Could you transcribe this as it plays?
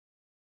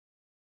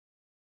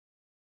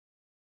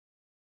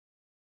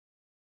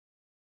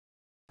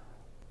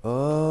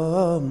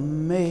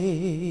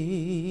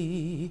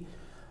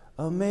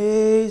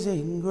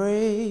Amazing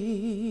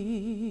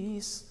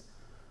grace,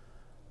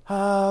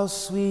 how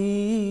sweet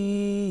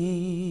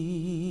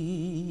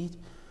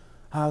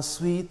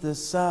the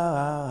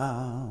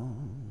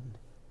sound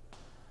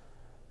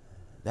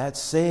that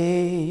saved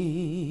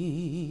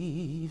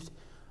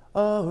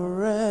a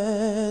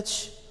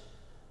wretch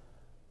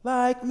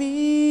like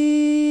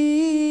me.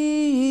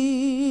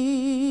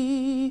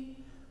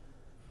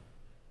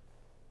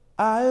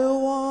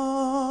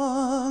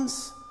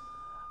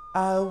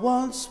 I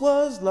once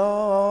was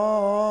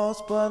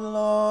lost, but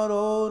Lord,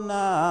 oh,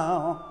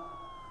 now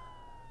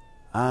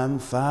I'm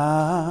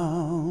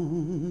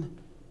found.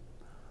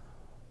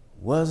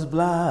 Was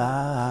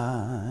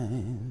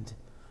blind,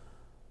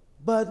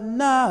 but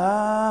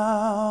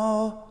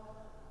now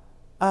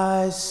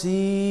I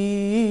see.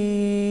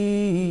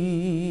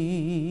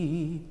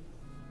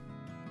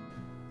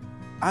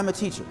 I'm a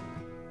teacher.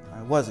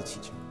 I was a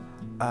teacher.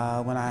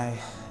 When I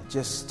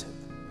just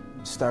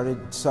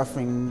started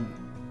suffering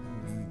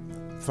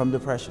from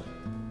depression.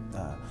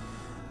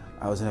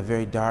 I was in a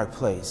very dark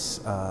place.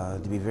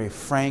 To be very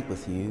frank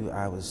with you,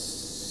 I was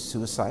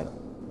suicidal,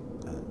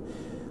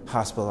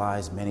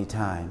 hospitalized many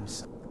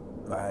times.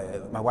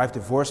 My wife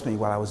divorced me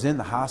while I was in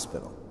the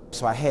hospital,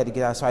 so I had to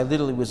get out. So I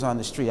literally was on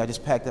the street. I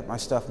just packed up my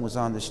stuff and was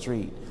on the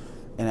street,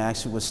 and I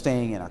actually was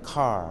staying in a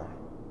car.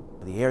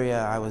 The area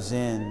I was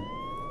in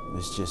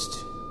was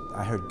just,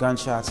 I heard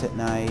gunshots at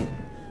night.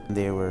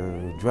 There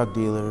were drug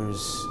dealers.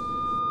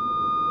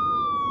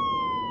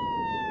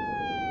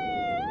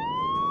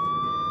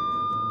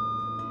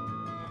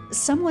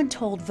 Someone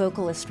told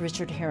vocalist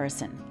Richard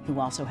Harrison, who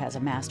also has a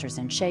master's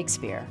in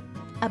Shakespeare,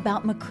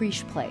 about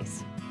McCreesh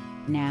Place.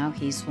 Now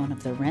he's one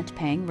of the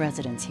rent-paying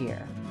residents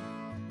here.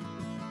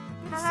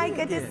 Hi,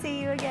 good to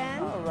see you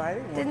again. All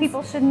right.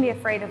 People shouldn't be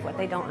afraid of what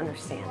they don't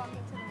understand.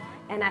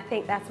 And I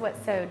think that's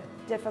what's so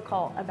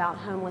difficult about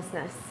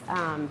homelessness,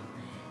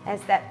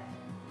 is that,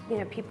 you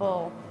know,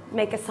 people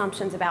make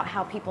assumptions about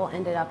how people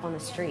ended up on the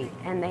street,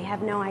 and they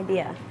have no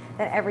idea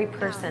that every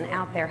person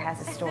out there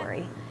has a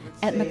story.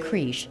 At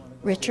McCreesh,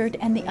 Richard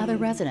and the other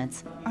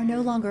residents are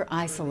no longer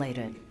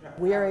isolated.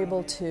 We are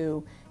able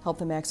to help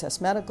them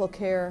access medical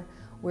care.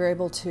 We're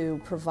able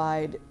to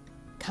provide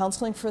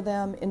counseling for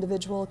them,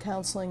 individual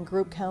counseling,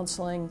 group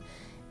counseling,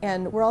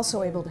 and we're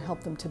also able to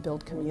help them to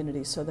build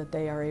community so that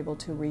they are able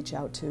to reach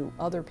out to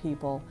other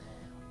people,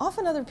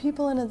 often other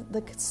people in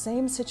the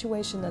same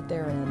situation that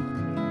they're in. You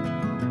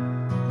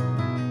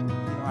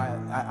know,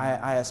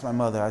 I asked my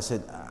mother, I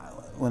said,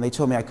 when they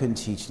told me I couldn't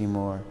teach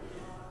anymore,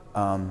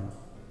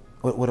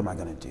 what am I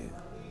going to do?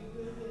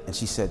 And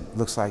she said,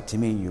 looks like to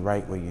me you're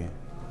right where you're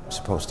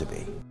supposed to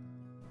be.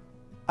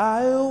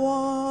 I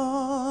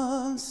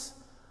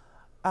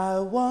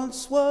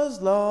once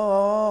was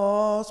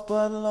lost,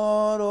 but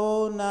Lord,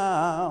 oh,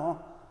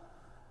 now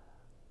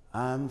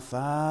I'm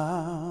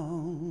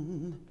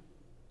found.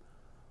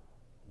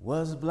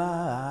 Was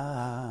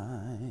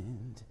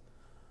blind,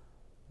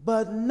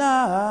 but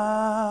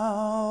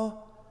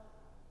now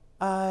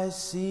I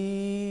see.